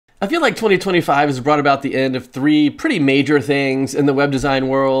I feel like 2025 has brought about the end of three pretty major things in the web design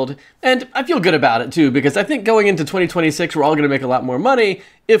world, and I feel good about it too, because I think going into 2026, we're all going to make a lot more money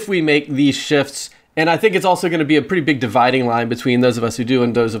if we make these shifts, and I think it's also going to be a pretty big dividing line between those of us who do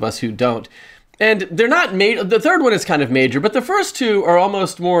and those of us who don't. And they're not made, the third one is kind of major, but the first two are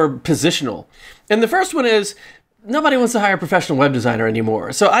almost more positional. And the first one is, nobody wants to hire a professional web designer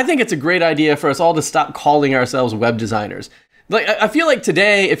anymore. So I think it's a great idea for us all to stop calling ourselves web designers. Like, I feel like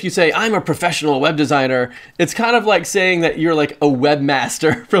today, if you say, I'm a professional web designer, it's kind of like saying that you're like a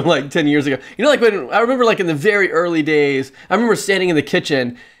webmaster from like 10 years ago. You know, like when, I remember like in the very early days, I remember standing in the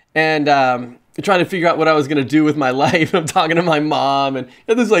kitchen and trying to figure out what I was going to do with my life. I'm talking to my mom, and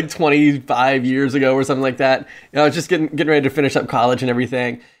this was like 25 years ago or something like that. You know, I was just getting ready to finish up college and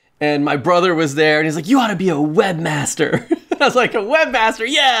everything. And my brother was there, and he's like, you ought to be a webmaster. I was like, a webmaster?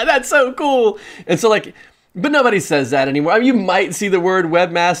 Yeah, that's so cool. And so like, but nobody says that anymore. I mean, you might see the word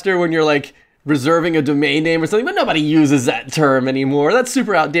webmaster when you're like reserving a domain name or something, but nobody uses that term anymore. That's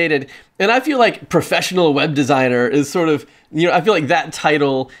super outdated. And I feel like professional web designer is sort of, you know, I feel like that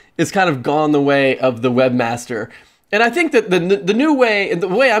title is kind of gone the way of the webmaster. And I think that the new way, and the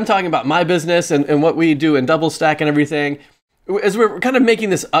way I'm talking about my business and what we do in DoubleStack and everything, is we're kind of making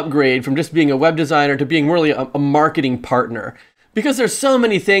this upgrade from just being a web designer to being really a marketing partner. Because there's so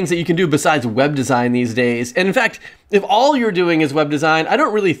many things that you can do besides web design these days. And in fact, if all you're doing is web design, I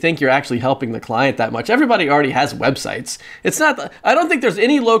don't really think you're actually helping the client that much. Everybody already has websites. It's not, I don't think there's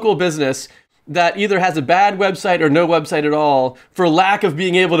any local business that either has a bad website or no website at all for lack of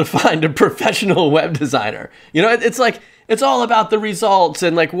being able to find a professional web designer. You know, it's like, it's all about the results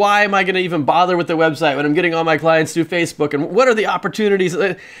and like, why am I going to even bother with the website when I'm getting all my clients through Facebook, and what are the opportunities?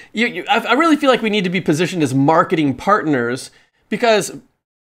 I really feel like we need to be positioned as marketing partners, because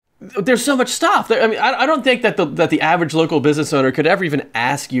there's so much stuff. I mean, I don't think that the average local business owner could ever even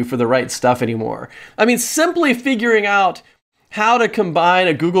ask you for the right stuff anymore. I mean, simply figuring out how to combine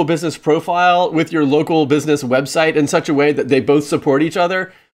a Google business profile with your local business website in such a way that they both support each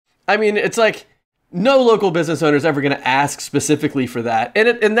other. I mean, it's like no local business owner is ever going to ask specifically for that.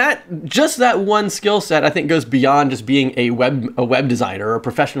 And that just that one skill set, I think, goes beyond just being a web designer or a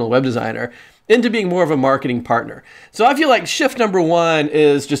professional web designer into being more of a marketing partner. So I feel like shift number one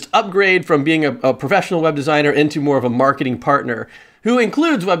is just upgrade from being a professional web designer into more of a marketing partner who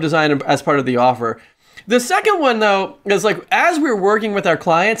includes web design as part of the offer. The second one, though, is like, as we're working with our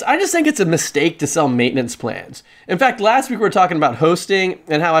clients, I just think it's a mistake to sell maintenance plans. In fact, last week we were talking about hosting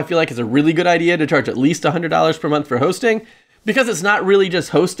and how I feel like it's a really good idea to charge at least $100 per month for hosting, because it's not really just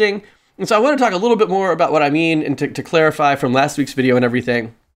hosting. And so I want to talk a little bit more about what I mean and to clarify from last week's video and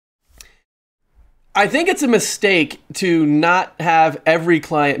everything. I think it's a mistake to not have every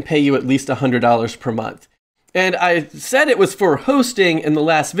client pay you at least $100 per month. And I said it was for hosting in the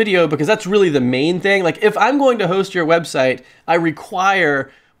last video because that's really the main thing. Like, if I'm going to host your website, I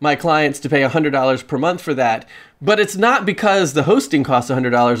require my clients to pay $100 per month for that. But it's not because the hosting costs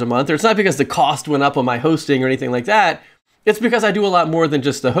 $100 a month, or it's not because the cost went up on my hosting or anything like that. It's because I do a lot more than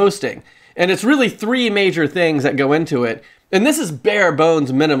just the hosting. And it's really three major things that go into it. And this is bare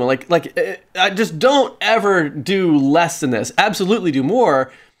bones minimum. I just don't ever do less than this. Absolutely do more.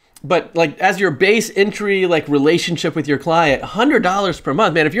 But like, as your base entry, like, relationship with your client, $100 per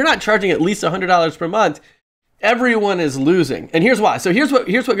month, man, if you're not charging at least $100 per month, everyone is losing. And here's why. So here's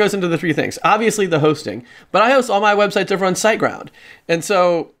what goes into the three things. Obviously the hosting, but I host all my websites over on SiteGround. And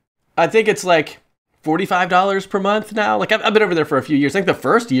so I think it's like $45 per month now. Like, I've been over there for a few years. I think the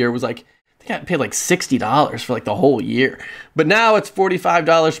first year was like, I think I paid like $60 for like the whole year. But now it's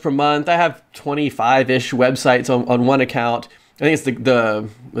 $45 per month. I have 25-ish websites on one account. I think it's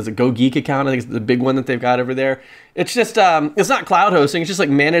the Go Geek account. I think it's the big one that they've got over there. It's just, it's not cloud hosting. It's just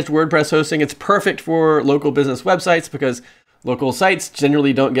like managed WordPress hosting. It's perfect for local business websites because local sites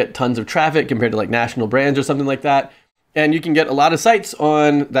generally don't get tons of traffic compared to like national brands or something like that. And you can get a lot of sites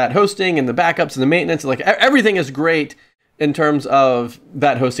on that hosting and the backups and the maintenance. Like, everything is great in terms of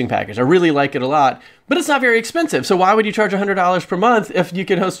that hosting package. I really like it a lot, but it's not very expensive. So why would you charge $100 per month if you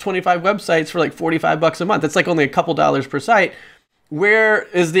can host 25 websites for like $45 a month? It's like only a couple dollars per site. Where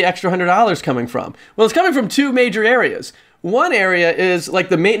is the extra $100 coming from? Well, it's coming from two major areas. One area is like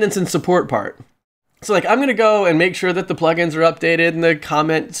the maintenance and support part. So like, I'm going to go and make sure that the plugins are updated and the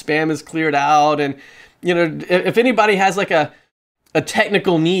comment spam is cleared out. And, you know, if anybody has like a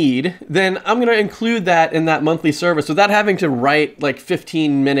technical need, then I'm going to include that in that monthly service without having to write like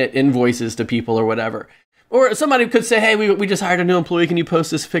 15-minute invoices to people or whatever. Or somebody could say, hey, we just hired a new employee. Can you post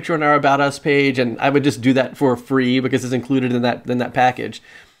this picture on our About Us page? And I would just do that for free because it's included in that package.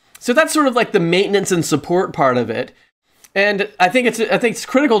 So that's sort of like the maintenance and support part of it. And I think it's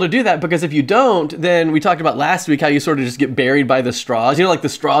critical to do that, because if you don't, then we talked about last week how you sort of just get buried by the straws. You know, like the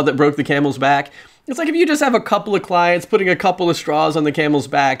straw that broke the camel's back. It's like if you just have a couple of clients putting a couple of straws on the camel's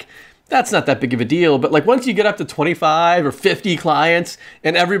back, that's not that big of a deal. But like once you get up to 25 or 50 clients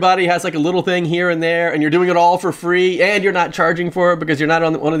and everybody has like a little thing here and there, and you're doing it all for free and you're not charging for it because you're not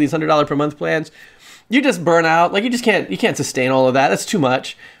on one of these $100 per month plans, you just burn out. Like you can't sustain all of that. That's too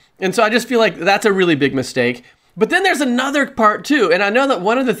much. And so I just feel like that's a really big mistake. But then there's another part too. And I know that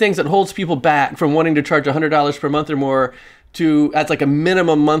one of the things that holds people back from wanting to charge $100 per month or more as like a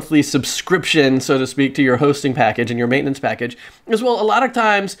minimum monthly subscription, so to speak, to your hosting package and your maintenance package is, well, a lot of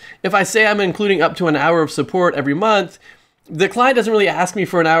times if I say I'm including up to an hour of support every month, the client doesn't really ask me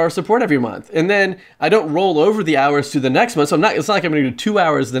for an hour of support every month. And then I don't roll over the hours to the next month. So it's not like I'm going to do 2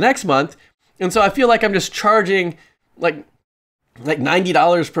 hours the next month. And so I feel like I'm just charging like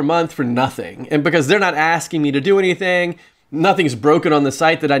 $90 per month for nothing. And because they're not asking me to do anything, nothing's broken on the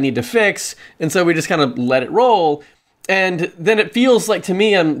site that I need to fix. And so we just kind of let it roll. And then it feels like to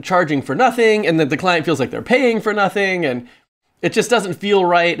me I'm charging for nothing, and that the client feels like they're paying for nothing, and it just doesn't feel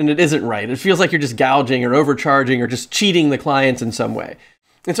right, and it isn't right. It feels like you're just gouging or overcharging or just cheating the clients in some way.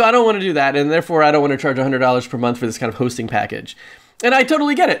 And so I don't want to do that, and therefore I don't want to charge $100 per month for this kind of hosting package. And I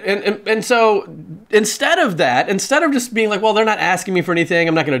totally get it. And so instead of just being like, well, they're not asking me for anything,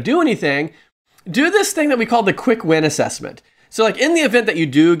 I'm not going to do anything, do this thing that we call the quick win assessment. So like in the event that you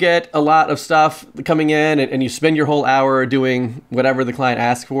do get a lot of stuff coming in and you spend your whole hour doing whatever the client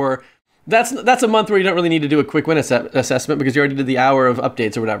asks for, that's a month where you don't really need to do a quick win assessment because you already did the hour of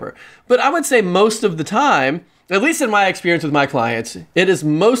updates or whatever. But I would say most of the time, at least in my experience with my clients, it is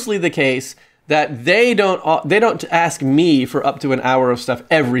mostly the case that they don't ask me for up to an hour of stuff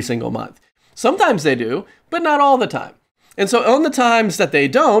every single month. Sometimes they do, but not all the time. And so on the times that they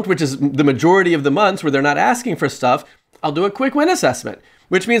don't, which is the majority of the months where they're not asking for stuff, I'll do a quick win assessment,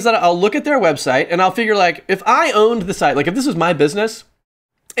 which means that I'll look at their website and I'll figure, like, if I owned the site, like if this was my business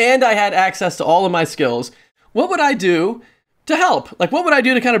and I had access to all of my skills, what would I do to help? Like, what would I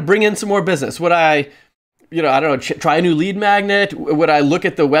do to kind of bring in some more business? Would I, I don't know, try a new lead magnet? Would I look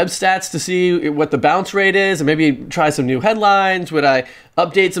at the web stats to see what the bounce rate is and maybe try some new headlines? Would I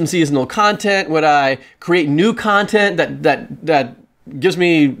update some seasonal content? Would I create new content that gives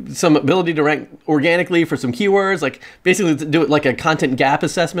me some ability to rank organically for some keywords? Like basically do it like a content gap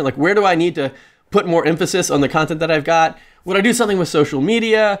assessment. Like where do I need to put more emphasis on the content that I've got? Would I do something with social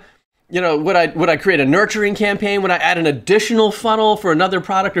media? Would I create a nurturing campaign? Would I add an additional funnel for another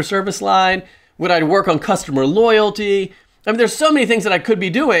product or service line? Would I work on customer loyalty? I mean, there's so many things that I could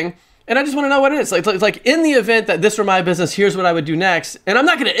be doing, and I just want to know what it is. It's like in the event that this were my business, here's what I would do next. And I'm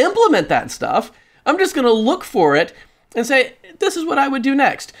not going to implement that stuff. I'm just going to look for it and say, this is what I would do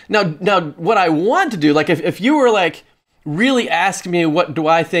next. Now, what I want to do, like if you were like really asking me what do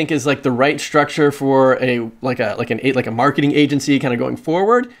I think is like the right structure for a marketing agency kind of going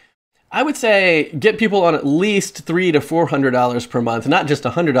forward, I would say get people on at least $300 to $400 per month, not just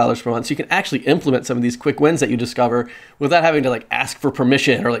 $100 per month, so you can actually implement some of these quick wins that you discover without having to like ask for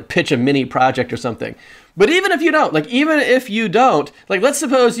permission or like pitch a mini project or something. But even if you don't, like let's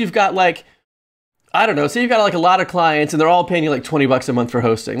suppose you've got like, I don't know, say you've got like a lot of clients and they're all paying you like $20 a month for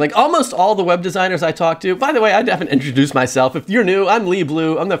hosting. Like almost all the web designers I talk to, by the way, I haven't introduced myself. If you're new, I'm Lee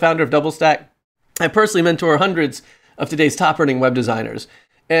Blue. I'm the founder of DoubleStack. I personally mentor hundreds of today's top earning web designers.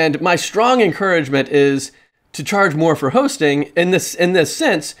 And my strong encouragement is to charge more for hosting in this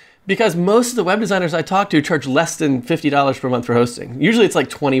sense, because most of the web designers I talk to charge less than $50 per month for hosting. Usually it's like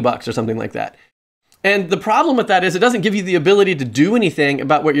 $20 or something like that. And the problem with that is it doesn't give you the ability to do anything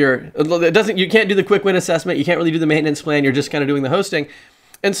about what you can't do the quick win assessment. You can't really do the maintenance plan. You're just kind of doing the hosting.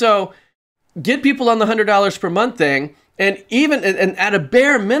 And so get people on the $100 per month thing, and at a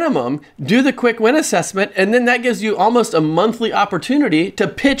bare minimum, do the quick win assessment. And then that gives you almost a monthly opportunity to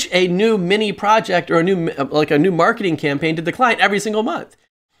pitch a new mini project or a new marketing campaign to the client every single month.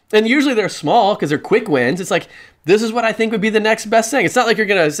 And usually they're small because they're quick wins. It's like, this is what I think would be the next best thing. It's not like you're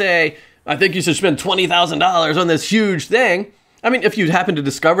going to say, I think you should spend $20,000 on this huge thing. I mean, if you happen to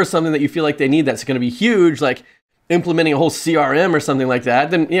discover something that you feel like they need that's going to be huge, like implementing a whole CRM or something like that,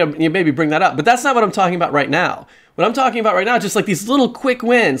 then you maybe bring that up. But that's not what I'm talking about right now. What I'm talking about right now is just like these little quick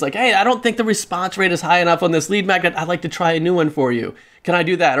wins. Like, hey, I don't think the response rate is high enough on this lead magnet. I'd like to try a new one for you. Can I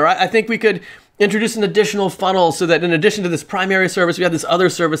do that? Or I think we could introduce an additional funnel so that in addition to this primary service, we have this other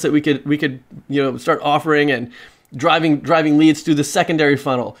service that we could start offering and driving leads through the secondary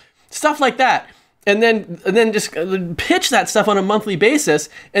funnel. Stuff like that. and then just pitch that stuff on a monthly basis.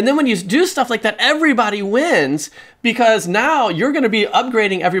 And then when you do stuff like that, everybody wins, because now you're going to be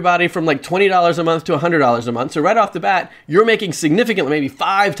upgrading everybody from like $20 a month to $100 a month. So right off the bat, you're making significantly, maybe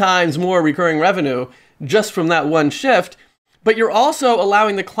 5 times more recurring revenue just from that one shift. But you're also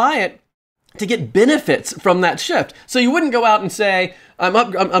allowing the client to get benefits from that shift. So you wouldn't go out and say, I'm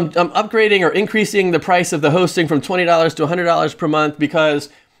upgrading or increasing the price of the hosting from $20 to $100 per month because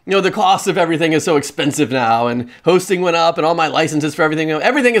the cost of everything is so expensive now, and hosting went up, and all my licenses for everything,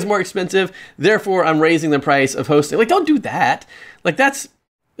 everything is more expensive. Therefore, I'm raising the price of hosting. Like, don't do that. Like, I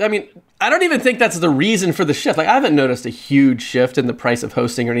don't even think that's the reason for the shift. Like, I haven't noticed a huge shift in the price of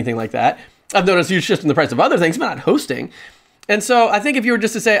hosting or anything like that. I've noticed a huge shift in the price of other things, but not hosting. And so I think if you were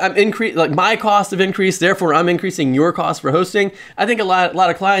just to say, my costs have increased, therefore I'm increasing your cost for hosting, I think a lot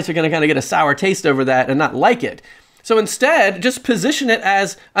of clients are going to kind of get a sour taste over that and not like it. So instead, just position it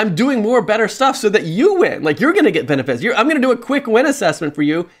as, I'm doing more better stuff so that you win. Like, you're going to get benefits. I'm going to do a quick win assessment for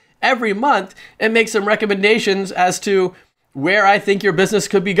you every month and make some recommendations as to where I think your business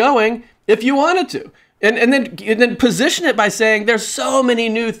could be going if you wanted to. And then position it by saying, there's so many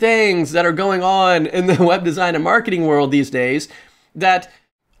new things that are going on in the web design and marketing world these days that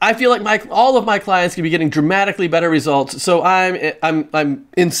I feel like all of my clients can be getting dramatically better results. So I'm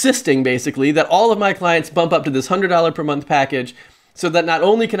insisting basically that all of my clients bump up to this $100 per month package, so that not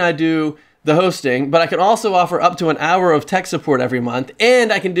only can I do the hosting, but I can also offer up to an hour of tech support every month,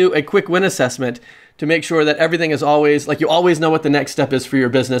 and I can do a quick win assessment to make sure that everything is always, like, you always know what the next step is for your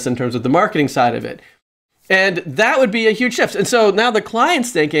business in terms of the marketing side of it. And that would be a huge shift. And so now the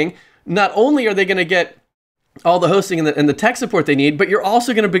client's thinking, not only are they going to get all the hosting and the tech support they need, but you're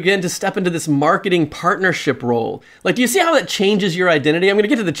also going to begin to step into this marketing partnership role. Like, do you see how that changes your identity? I'm going to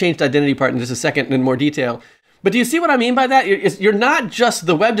get to the changed identity part in just a second in more detail. But do you see what I mean by that? You're not just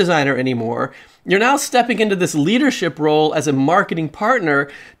the web designer anymore. You're now stepping into this leadership role as a marketing partner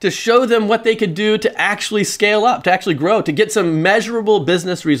to show them what they could do to actually scale up, to actually grow, to get some measurable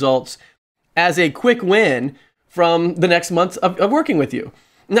business results as a quick win from the next month of working with you.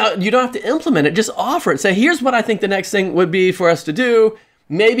 Now, you don't have to implement it, just offer it. Say, here's what I think the next thing would be for us to do.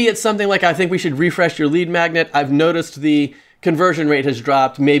 Maybe it's something like, I think we should refresh your lead magnet. I've noticed the conversion rate has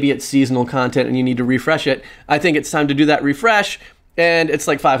dropped. Maybe it's seasonal content and you need to refresh it. I think it's time to do that refresh, and it's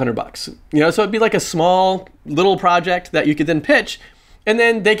like $500. So it'd be like a small little project that you could then pitch, and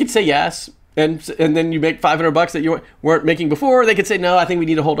then they could say yes. And then you make $500 that you weren't making before. They could say, no, I think we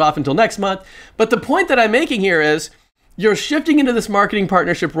need to hold off until next month. But the point that I'm making here is, you're shifting into this marketing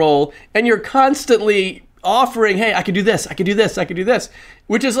partnership role, and you're constantly offering, hey, I could do this, I could do this, I could do this,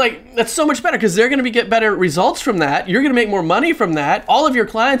 which is like, that's so much better, because they're going to get better results from that. You're going to make more money from that. All of your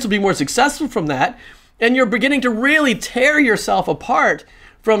clients will be more successful from that. And you're beginning to really tear yourself apart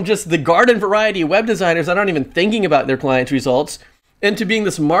from just the garden variety web designers that aren't even thinking about their clients' results, into being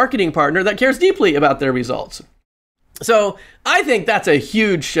this marketing partner that cares deeply about their results. So I think that's a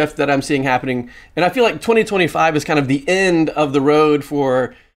huge shift that I'm seeing happening. And I feel like 2025 is kind of the end of the road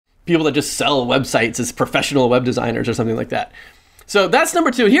for people that just sell websites as professional web designers or something like that. So that's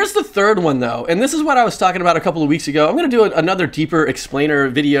number 2. Here's the third one, though. And this is what I was talking about a couple of weeks ago. I'm going to do another deeper explainer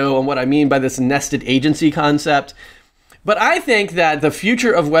video on what I mean by this nested agency concept. But I think that the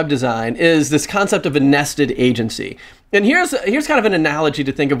future of web design is this concept of a nested agency. And here's kind of an analogy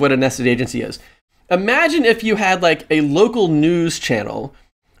to think of what a nested agency is. Imagine if you had like a local news channel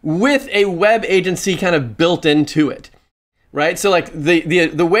with a web agency kind of built into it, right? So like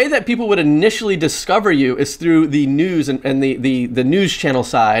the way that people would initially discover you is through the news and the news channel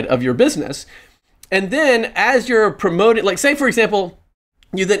side of your business. And then as you're promoting, like say for example,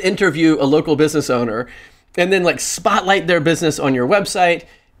 you then interview a local business owner and then like spotlight their business on your website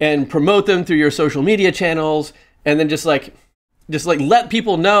and promote them through your social media channels, and then just like let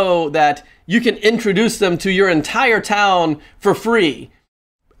people know that you can introduce them to your entire town for free,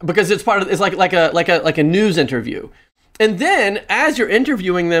 because it's like a news interview. And then as you're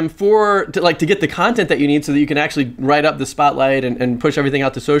interviewing them to get the content that you need so that you can actually write up the spotlight and push everything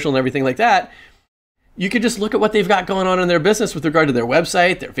out to social and everything like that, you could just look at what they've got going on in their business with regard to their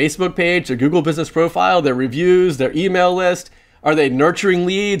website, their Facebook page, their Google business profile, their reviews, their email list. Are they nurturing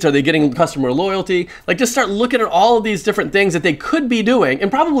leads? Are they getting customer loyalty? Like, just start looking at all of these different things that they could be doing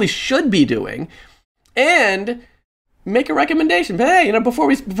and probably should be doing, and make a recommendation. But hey, before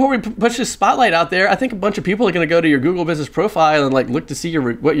we push this spotlight out there, I think a bunch of people are going to go to your Google business profile and like look to see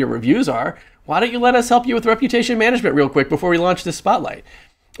what your reviews are. Why don't you let us help you with reputation management real quick before we launch this spotlight?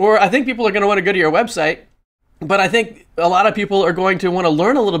 Or I think people are going to want to go to your website, but I think a lot of people are going to want to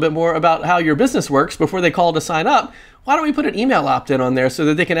learn a little bit more about how your business works before they call to sign up. Why don't we put an email opt-in on there so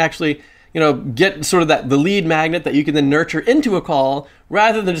that they can actually get sort of the lead magnet that you can then nurture into a call,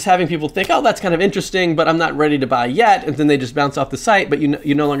 rather than just having people think, oh, that's kind of interesting, but I'm not ready to buy yet, and then they just bounce off the site, but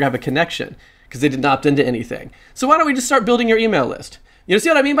you no longer have a connection because they didn't opt into anything. So why don't we just start building your email list? You see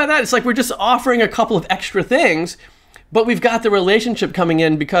what I mean by that? It's like we're just offering a couple of extra things, but we've got the relationship coming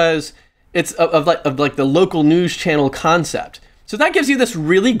in because it's of the local news channel concept. So that gives you this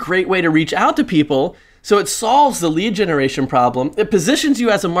really great way to reach out to people. So it solves the lead generation problem. It positions you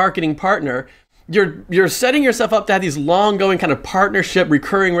as a marketing partner. You're setting yourself up to have these long-going kind of partnership,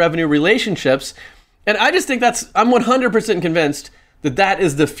 recurring revenue relationships. And I just think I'm 100% convinced that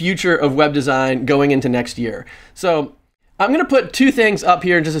is the future of web design going into next year. So I'm going to put two things up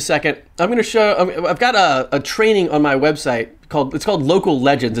here in just a second. I'm going to show, I've got a training on my website it's called Local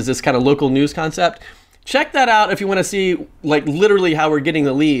Legends. It's this kind of local news concept. Check that out if you want to see like literally how we're getting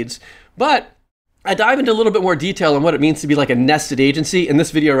the leads. But I dive into a little bit more detail on what it means to be like a nested agency in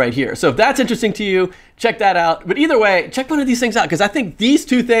this video right here. So if that's interesting to you, check that out. But either way, check one of these things out because I think these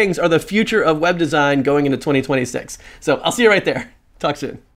two things are the future of web design going into 2026. So I'll see you right there. Talk soon.